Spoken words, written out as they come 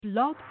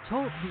Blog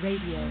Talk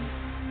Radio.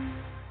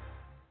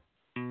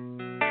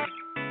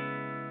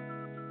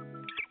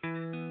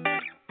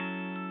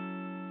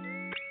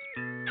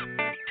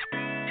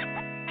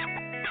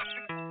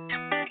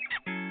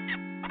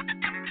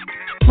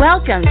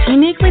 Welcome to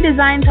Uniquely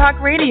Designed Talk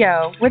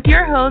Radio with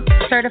your host,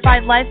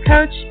 certified life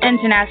coach,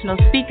 international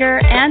speaker,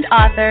 and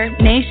author,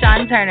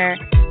 Nashawn Turner.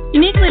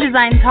 Uniquely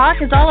Designed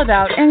Talk is all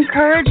about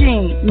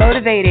encouraging,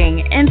 motivating,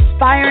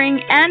 inspiring,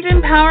 and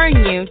empowering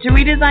you to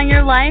redesign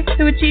your life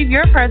to achieve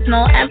your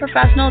personal and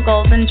professional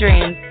goals and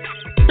dreams.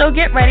 So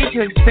get ready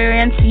to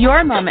experience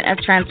your moment of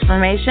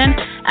transformation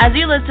as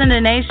you listen to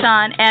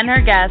Nashawn and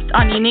her guest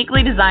on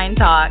Uniquely Designed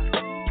Talk.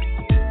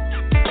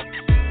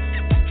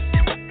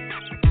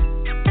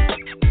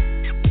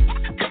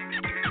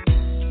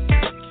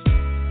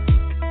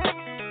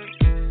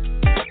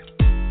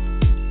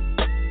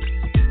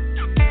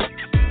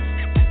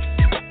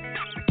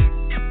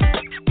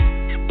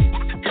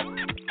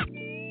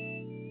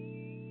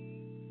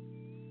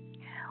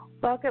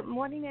 Well, good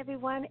morning,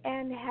 everyone,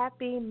 and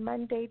happy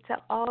Monday to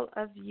all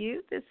of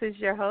you. This is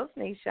your host,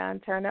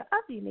 Nashawn Turner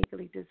of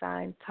Uniquely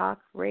Designed Talk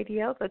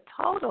Radio, the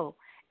Total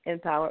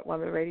Empowered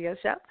Woman Radio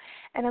Show.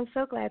 And I'm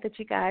so glad that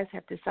you guys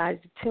have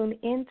decided to tune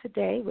in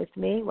today with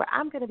me, where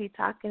I'm going to be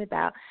talking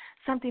about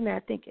something that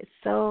I think is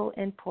so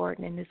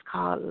important, and it's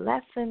called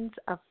Lessons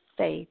of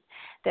Faith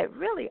that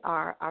really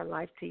are our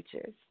life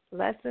teachers.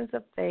 Lessons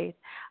of faith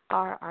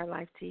are our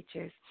life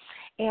teachers.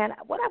 And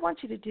what I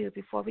want you to do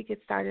before we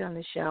get started on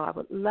the show, I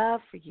would love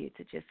for you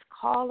to just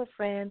call a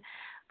friend,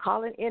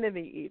 call an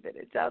enemy even,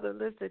 and tell them,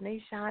 listen,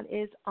 Nashawn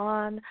is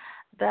on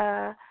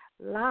the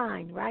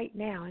line right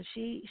now, and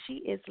she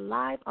is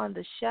live on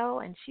the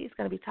show, and she's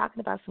going to be talking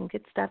about some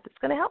good stuff that's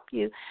going to help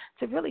you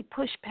to really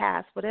push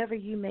past whatever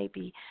you may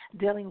be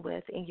dealing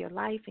with in your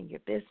life, in your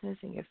business,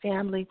 in your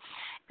family.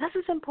 This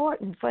is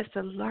important for us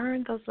to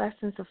learn those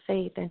lessons of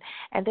faith, and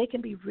they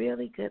can be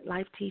really good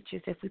life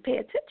teachers if we pay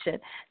attention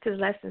to the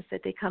lessons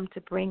that they come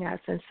to bring us.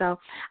 And so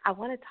I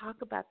want to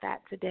talk about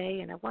that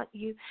today, and I want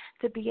you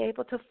to be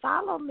able to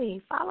follow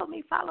me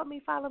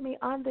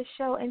on the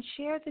show and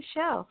share the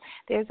show.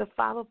 There's a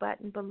follow button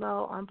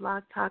below on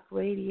Blog Talk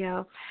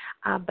Radio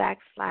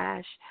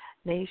 /Nashawn.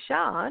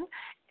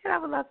 And I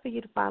would love for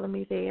you to follow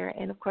me there.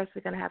 And, of course,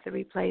 we're going to have the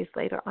replays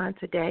later on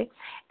today.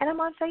 And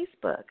I'm on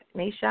Facebook,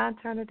 Nashawn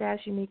Turner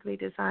Uniquely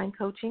Designed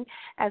Coaching,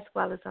 as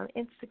well as on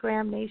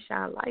Instagram,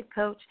 Nashawn Life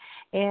Coach,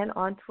 and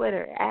on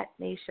Twitter at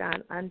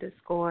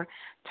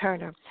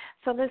Nashawn_Turner.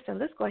 So, listen,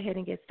 let's go ahead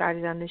and get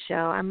started on the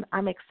show.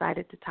 I'm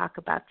excited to talk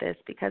about this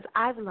because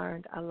I've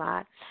learned a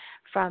lot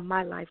from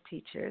my life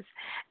teachers.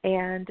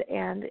 And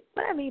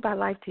what I mean by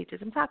life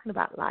teachers, I'm talking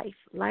about life.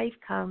 Life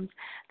comes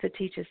to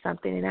teach us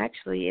something, and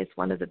actually it's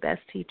one of the best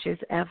teachers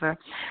ever.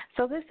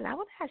 So listen, I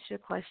want to ask you a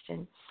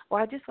question,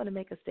 or I just want to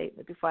make a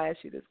statement before I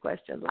ask you this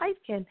question. Life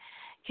can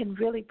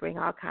really bring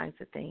all kinds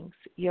of things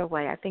your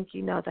way. I think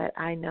you know that,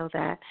 I know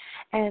that,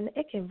 and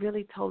it can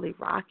really totally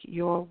rock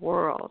your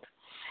world.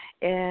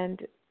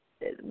 And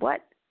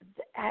what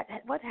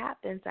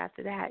happens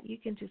after that, you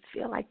can just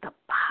feel like the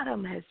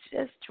bottom has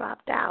just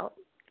dropped out,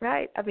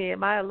 right? I mean,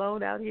 am I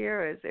alone out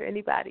here, or is there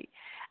anybody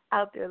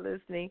out there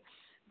listening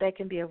that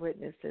can be a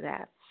witness to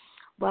that?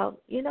 Well,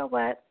 you know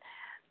what?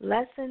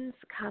 Lessons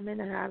come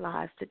in our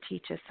lives to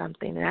teach us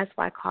something, and that's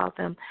why I call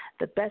them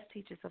the best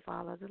teachers of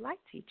all other life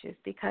teachers,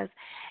 because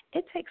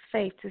it takes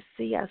faith to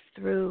see us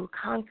through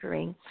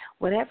conquering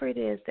whatever it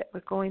is that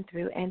we're going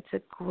through and to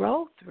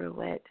grow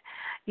through it,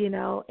 you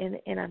know, in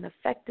an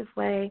effective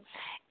way,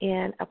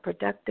 in a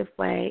productive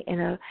way, in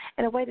a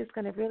way that's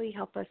going to really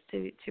help us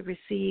to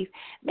receive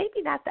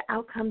maybe not the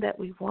outcome that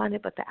we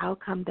wanted, but the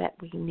outcome that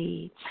we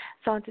need.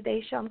 So on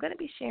today's show, I'm going to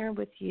be sharing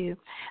with you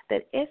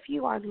that if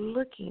you are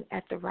looking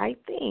at the right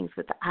things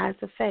with the eyes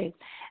of faith,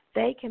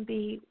 they can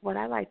be what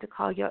I like to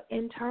call your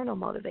internal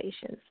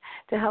motivations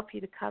to help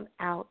you to come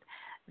out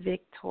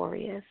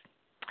victorious.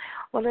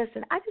 Well,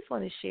 listen, I just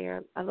want to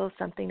share a little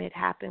something that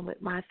happened with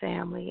my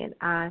family and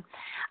I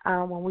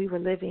when we were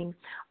living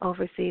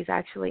overseas,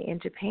 actually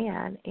in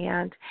Japan.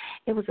 And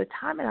it was a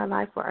time in our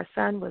life where our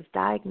son was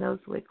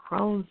diagnosed with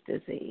Crohn's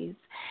disease.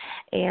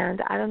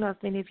 And I don't know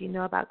if many of you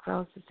know about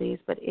Crohn's disease,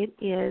 but it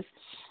is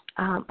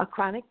a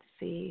chronic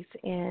disease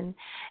in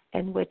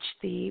which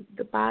the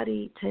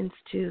body tends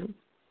to,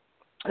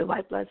 the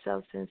white blood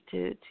cells tends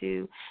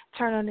to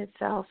turn on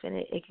itself, and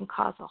it can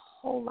cause a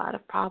whole lot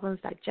of problems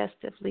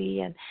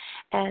digestively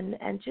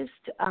and just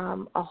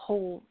a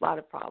whole lot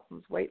of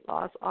problems, weight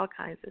loss, all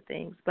kinds of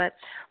things. But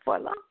for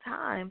a long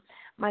time,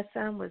 my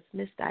son was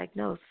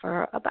misdiagnosed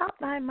for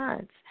about 9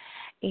 months.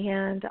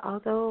 And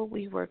although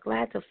we were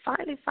glad to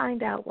finally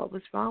find out what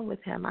was wrong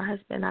with him, my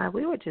husband and I,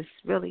 we were just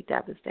really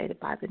devastated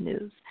by the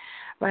news,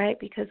 right?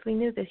 Because we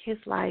knew that his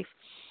life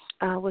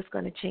was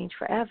going to change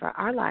forever.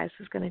 Our lives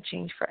was going to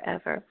change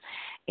forever.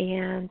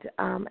 And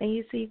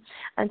you see,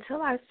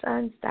 until our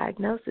son's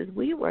diagnosis,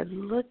 we were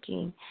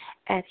looking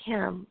at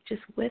him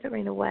just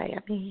withering away.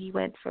 I mean, he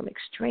went from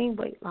extreme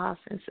weight loss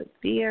and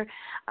severe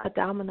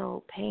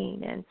abdominal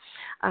pain and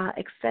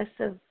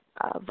excessive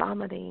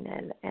vomiting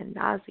and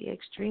nausea,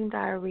 extreme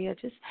diarrhea,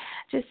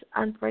 just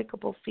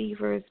unbreakable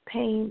fevers,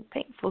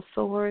 painful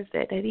sores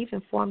that had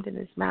even formed in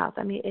his mouth.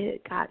 I mean, it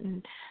had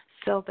gotten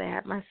so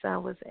bad. My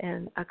son was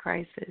in a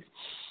crisis.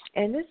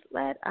 And this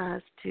led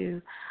us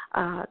to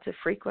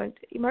frequent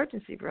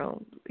emergency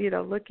room,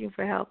 looking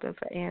for help and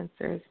for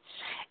answers.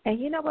 And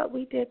you know what?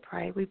 We did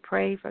pray. We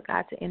prayed for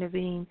God to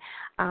intervene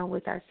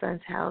with our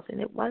son's health.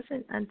 And it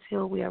wasn't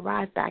until we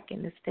arrived back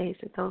in the States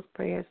that those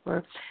prayers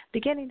were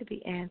beginning to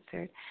be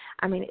answered.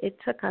 I mean, it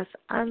took us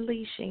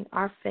unleashing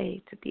our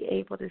faith to be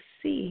able to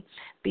see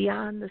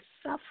beyond the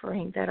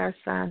suffering that our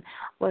son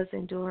was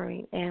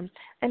enduring and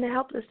the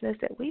helplessness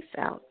that we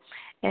felt,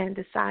 and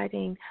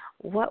deciding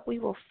what we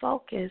will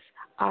focus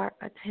our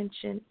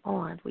attention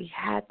on. We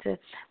had to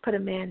put a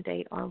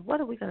mandate on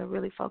what are we going to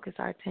really focus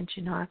our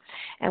attention on.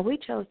 And we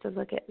chose to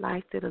look at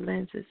life through the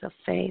lenses of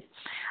faith.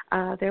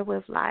 There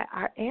was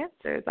our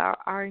answers,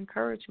 our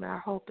encouragement, our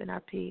hope, and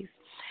our peace.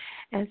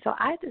 And so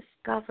I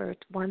discovered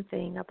one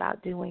thing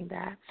about doing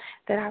that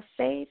our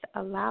faith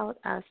allowed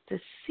us to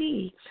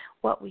see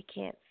what we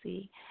can't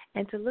see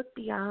and to look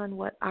beyond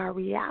what our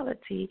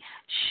reality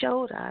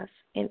showed us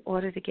in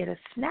order to get a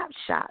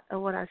snapshot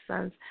of what our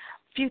son's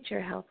future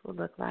health will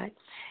look like.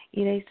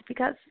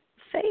 Because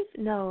faith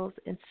knows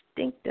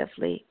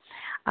instinctively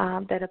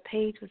that a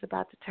page was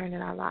about to turn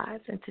in our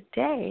lives. And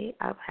today,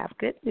 I have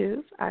good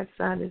news. Our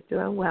son is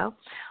doing well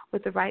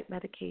with the right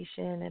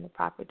medication and the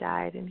proper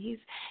diet, and he's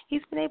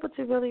been able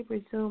to really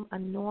resume a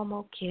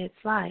normal kid's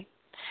life.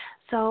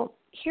 So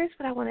here's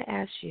what I want to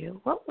ask you.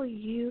 What will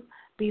you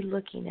be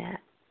looking at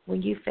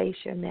when you face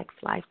your next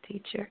life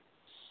teacher?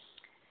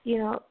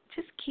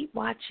 Just keep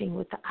watching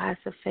with the eyes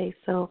of faith,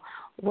 so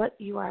what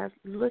you are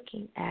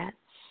looking at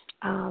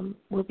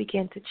will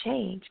begin to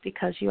change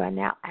because you are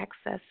now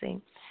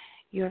accessing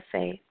your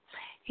faith.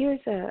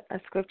 Here's a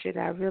scripture that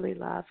I really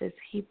love. It's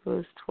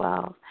Hebrews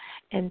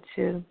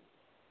 12:2.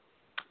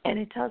 And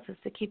it tells us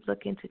to keep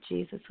looking to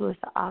Jesus, who is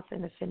the author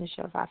and the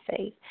finisher of our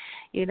faith.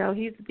 He's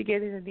the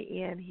beginning and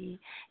the end. He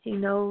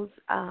knows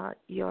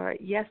your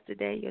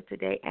yesterday, your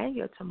today, and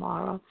your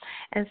tomorrow.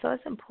 And so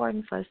it's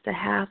important for us to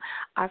have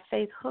our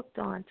faith hooked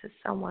on to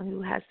someone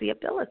who has the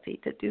ability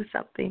to do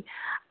something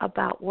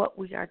about what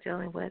we are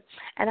dealing with.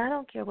 And I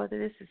don't care whether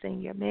this is in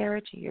your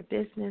marriage or your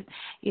business.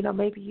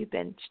 Maybe you've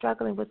been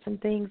struggling with some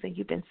things and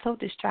you've been so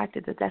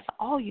distracted that that's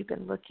all you've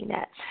been looking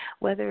at,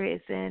 whether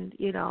it's in,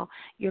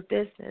 your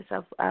business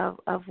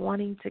of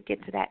wanting to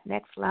get to that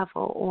next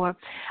level,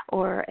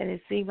 and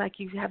it seems like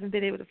you haven't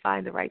been able to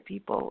find the right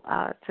people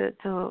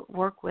to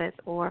work with,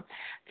 or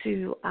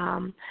to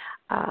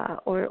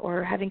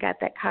or haven't got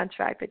that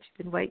contract that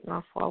you've been waiting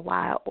on for a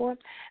while, or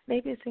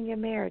maybe it's in your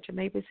marriage, or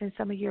maybe it's in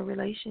some of your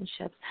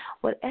relationships.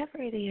 Whatever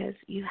it is,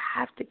 you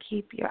have to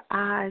keep your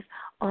eyes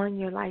on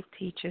your life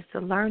teachers to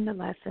learn the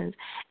lessons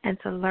and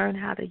to learn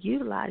how to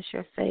utilize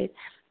your faith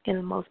in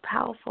the most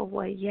powerful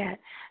way yet,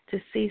 to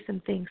see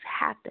some things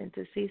happen,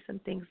 to see some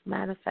things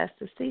manifest,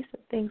 to see some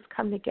things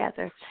come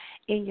together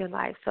in your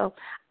life. So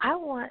I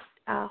want,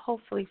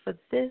 hopefully for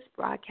this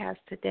broadcast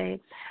today,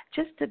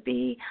 just to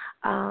be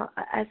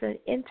as an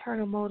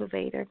internal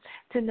motivator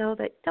to know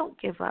that don't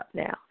give up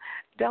now.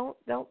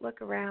 Don't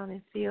look around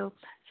and feel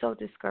so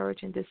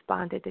discouraged and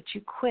despondent that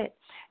you quit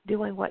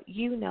doing what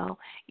you know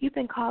you've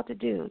been called to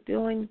do,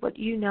 doing what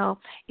you know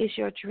is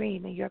your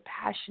dream and your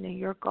passion and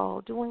your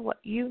goal, doing what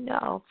you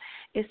know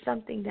is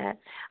something that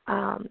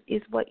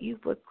is what you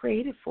were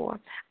created for.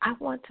 I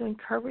want to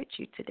encourage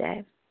you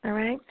today, all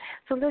right?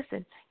 So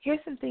listen, here's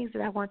some things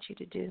that I want you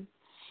to do.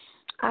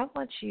 I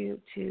want you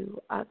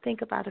to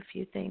think about a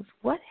few things.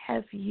 What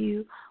have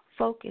you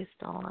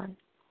focused on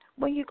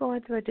when you're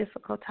going through a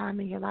difficult time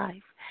in your life?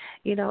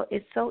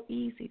 It's so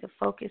easy to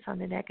focus on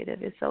the negative.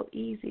 It's so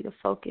easy to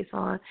focus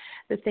on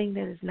the thing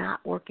that is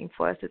not working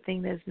for us, the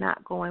thing that is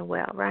not going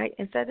well, right?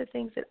 Instead of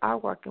things that are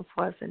working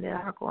for us and that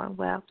are going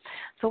well.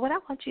 So what I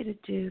want you to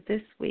do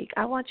this week,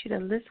 I want you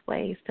to list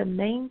ways to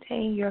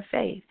maintain your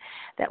faith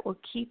that will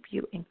keep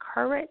you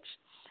encouraged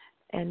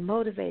and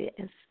motivated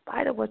in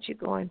spite of what you're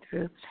going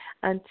through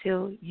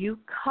until you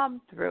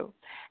come through.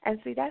 And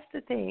see, that's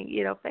the thing.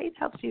 Faith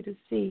helps you to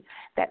see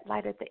that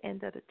light at the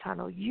end of the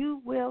tunnel.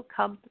 You will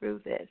come through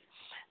this.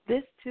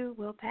 This too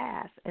will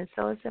pass. And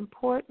so it's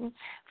important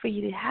for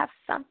you to have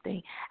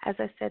something, as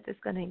I said, that's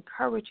going to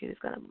encourage you, that's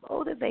going to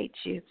motivate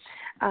you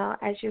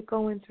as you're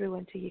going through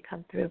until you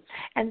come through.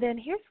 And then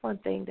here's one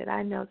thing that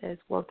I know that has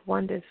worked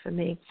wonders for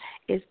me,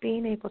 is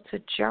being able to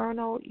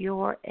journal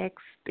your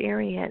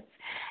experience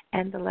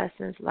and the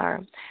lessons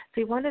learned.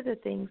 See, one of the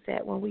things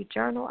that when we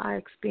journal our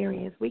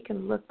experience, we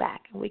can look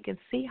back and we can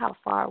see how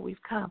far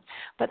we've come.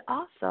 But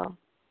also,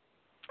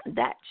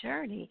 that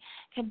journey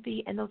can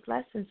be, and those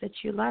lessons that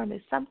you learn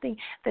is something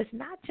that's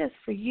not just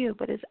for you,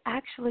 but is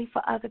actually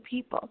for other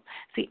people.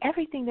 See,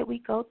 everything that we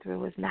go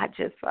through is not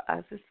just for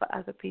us, it's for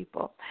other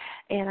people.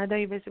 And I know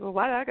you may say, well,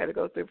 why do I got to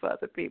go through for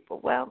other people?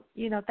 Well,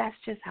 that's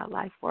just how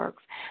life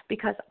works,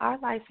 because our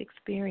life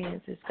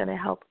experience is going to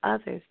help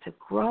others to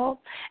grow.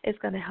 It's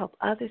going to help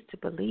others to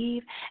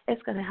believe.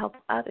 It's going to help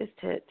others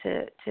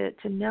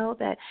to know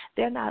that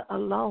they're not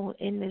alone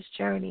in this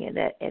journey, and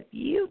that if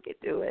you can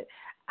do it,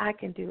 I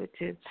can do it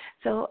too.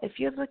 So if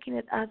you're looking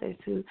at others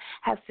who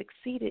have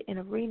succeeded in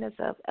arenas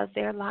of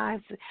their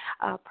lives,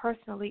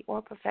 personally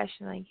or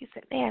professionally, you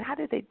say, man, how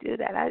did they do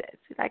that?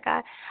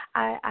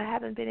 I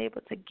haven't been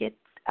able to get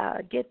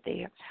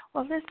there.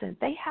 Well, listen,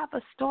 they have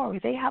a story.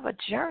 They have a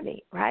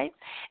journey, right?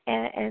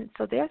 And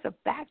so there's a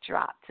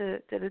backdrop to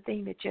the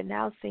thing that you're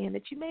now seeing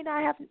that you may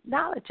not have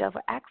knowledge of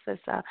or access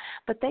of,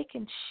 but they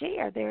can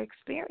share their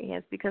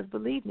experience, because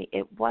believe me,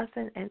 it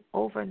wasn't an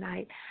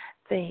overnight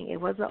thing. It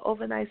was an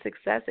overnight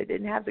success. They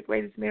didn't have the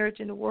greatest marriage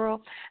in the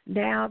world.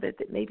 Now that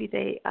maybe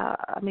then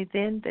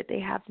that they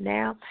have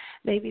now,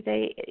 maybe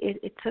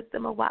it took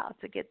them a while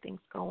to get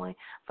things going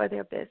for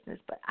their business.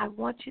 But I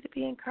want you to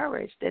be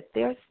encouraged that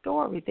their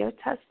story, their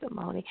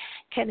testimony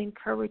can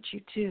encourage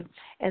you too.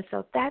 And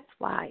so that's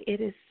why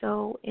it is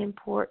so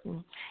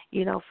important,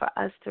 for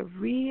us to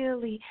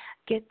really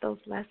get those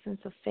lessons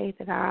of faith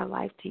that are our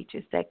life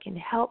teachers that can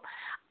help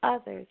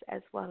others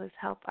as well as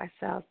help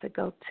ourselves to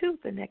go to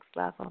the next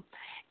level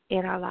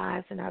in our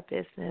lives and our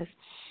business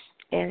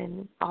and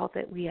in all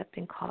that we have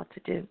been called to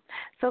do.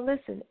 So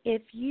listen,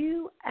 if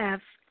you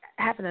have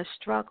having a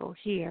struggle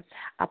here,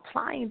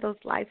 applying those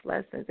life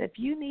lessons, if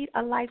you need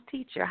a life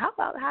teacher, how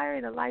about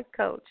hiring a life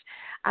coach?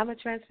 I'm a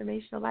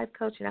transformational life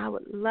coach, and I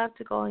would love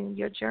to go on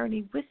your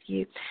journey with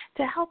you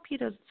to help you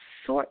to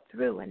sort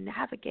through and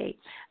navigate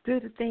through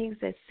the things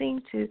that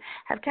seem to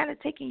have kind of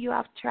taken you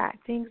off track,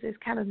 things that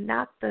kind of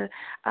knocked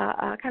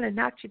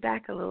you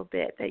back a little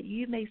bit that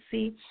you may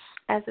see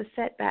as a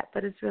setback,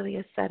 but it's really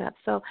a setup.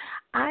 So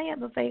I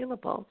am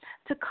available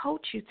to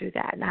coach you through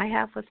that, and I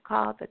have what's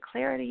called the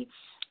Clarity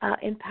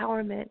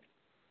Empowerment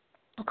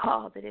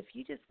call, that if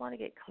you just want to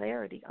get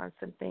clarity on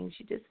some things,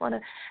 you just want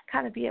to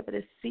kind of be able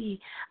to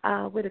see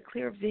with a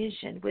clear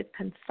vision, with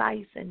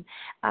concise and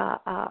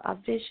a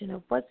vision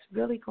of what's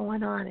really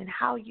going on and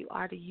how you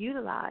are to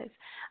utilize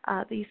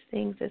these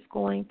things that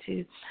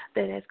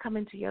has come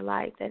into your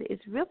life, that is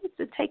really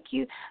to take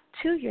you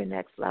to your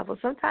next level.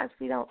 Sometimes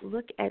we don't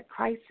look at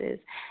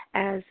crisis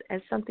as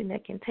something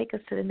that can take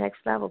us to the next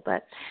level,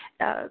 but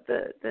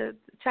the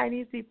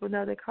Chinese people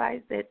know that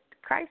crisis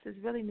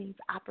really means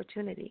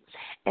opportunity.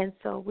 And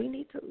so we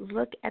need to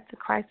look at the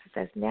crisis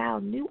as now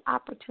new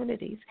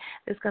opportunities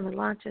that's going to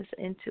launch us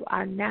into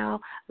our now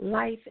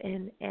life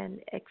and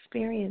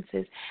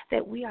experiences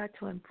that we are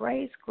to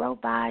embrace, grow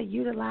by,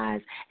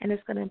 utilize, and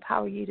it's going to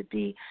empower you to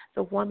be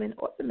the woman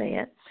or the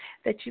man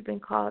that you've been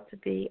called to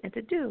be and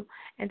to do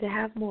and to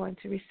have more and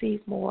to receive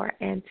more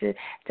and to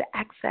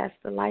access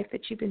the life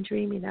that you've been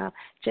dreaming of,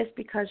 just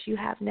because you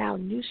have now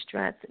new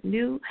strength,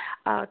 new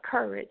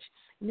courage,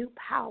 new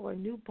power,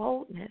 new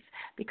boldness,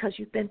 because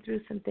you've been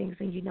through some things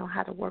and you know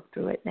how to work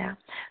through it now.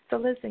 So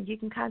listen, you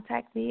can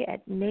contact me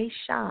at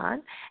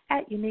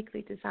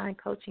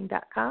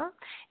nayshawn@uniquelydesigncoaching.com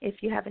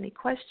if you have any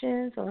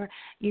questions, or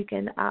you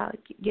can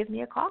give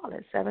me a call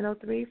at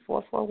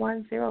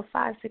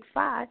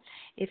 703-441-0565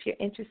 if you're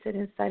interested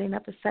in setting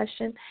up a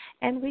session,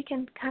 and we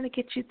can kind of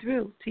get you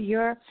through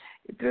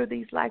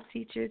these life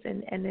teachers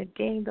and to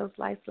gain those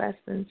life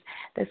lessons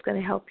that's going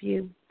to help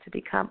you to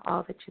become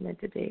all that you're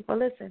meant to be. Well,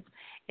 listen,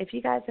 if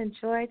you guys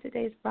enjoyed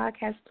today's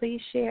broadcast,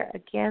 please share.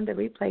 Again, the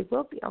replay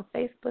will be on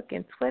Facebook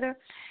and Twitter,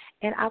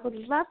 and I would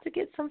love to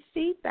get some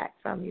feedback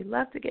from you.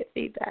 Love to get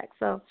feedback.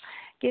 So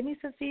give me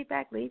some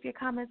feedback. Leave your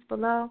comments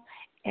below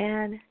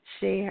and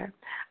share.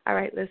 All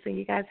right, listen,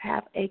 you guys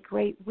have a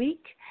great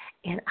week,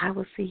 and I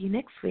will see you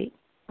next week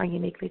on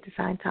Uniquely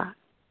Designed Talk.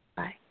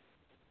 Bye.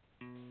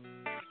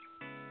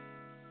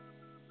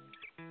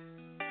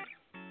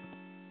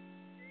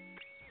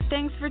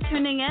 Thanks for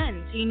tuning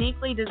in to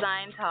Uniquely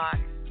Designed Talk.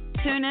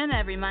 Tune in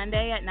every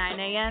Monday at 9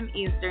 a.m.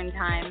 Eastern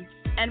Time.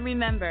 And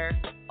remember,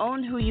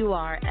 own who you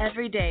are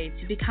every day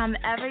to become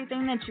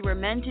everything that you were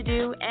meant to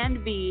do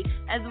and be,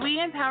 as we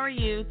empower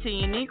you to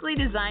uniquely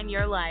design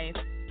your life.